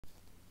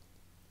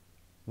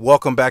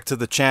Welcome back to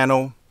the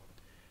channel.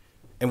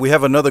 And we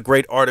have another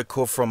great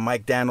article from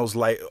Mike Daniels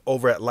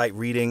over at Light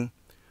Reading.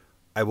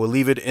 I will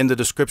leave it in the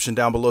description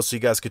down below so you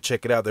guys could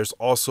check it out. There's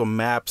also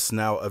maps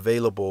now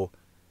available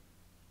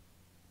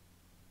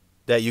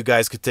that you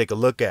guys could take a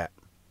look at.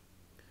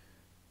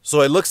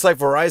 So it looks like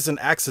Verizon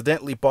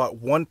accidentally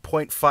bought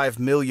 1.5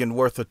 million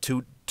worth of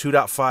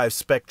 2.5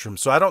 spectrum.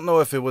 So I don't know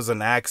if it was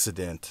an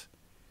accident.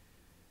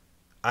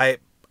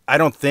 I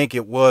don't think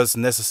it was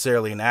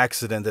necessarily an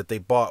accident that they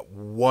bought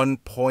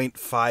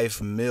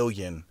 $1.5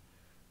 million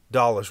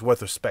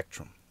worth of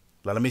spectrum.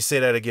 Now, let me say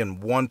that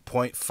again,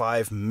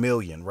 1.5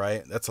 million,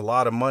 right? That's a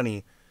lot of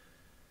money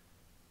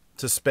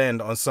to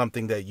spend on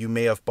something that you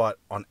may have bought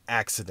on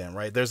accident,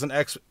 right? There's an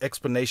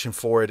explanation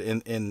for it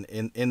in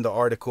the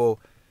article,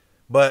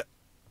 but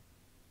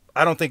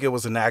I don't think it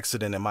was an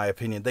accident in my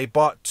opinion. They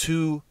bought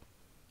 2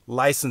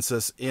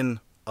 licenses in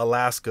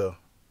Alaska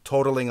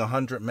totaling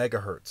 100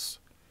 megahertz.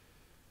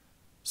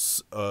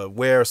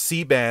 Where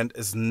C-band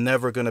is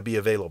never going to be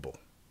available.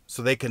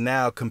 So they can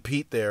now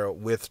compete there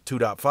with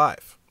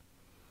 2.5.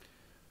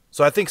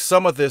 So I think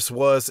some of this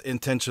was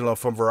intentional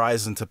from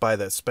Verizon to buy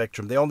that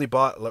spectrum. They only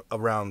bought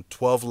around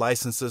 12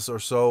 licenses or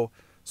so.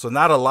 So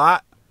not a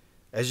lot.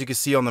 As you can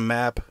see on the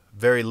map,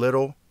 very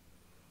little.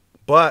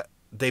 But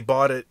they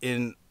bought it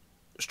in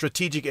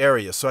strategic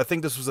areas. So I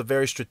think this was a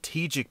very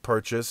strategic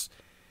purchase.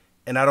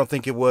 And I don't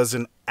think it was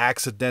an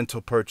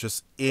accidental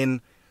purchase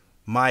in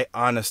my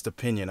honest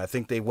opinion. I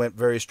think they went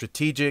very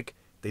strategic.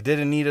 They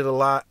didn't need it a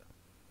lot,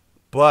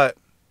 but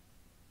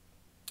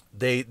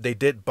they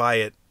did buy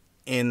it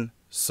in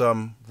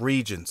some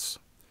regions.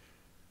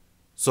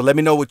 So let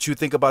me know what you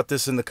think about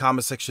this in the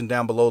comment section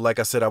down below. Like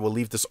I said, I will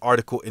leave this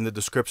article in the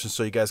description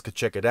so you guys could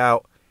check it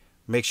out.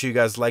 Make sure you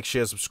guys like,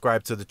 share,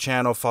 subscribe to the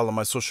channel. Follow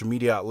my social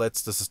media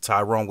outlets. This is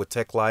Tyrone with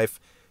Tech Life.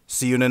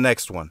 See you in the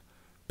next one.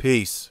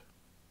 Peace.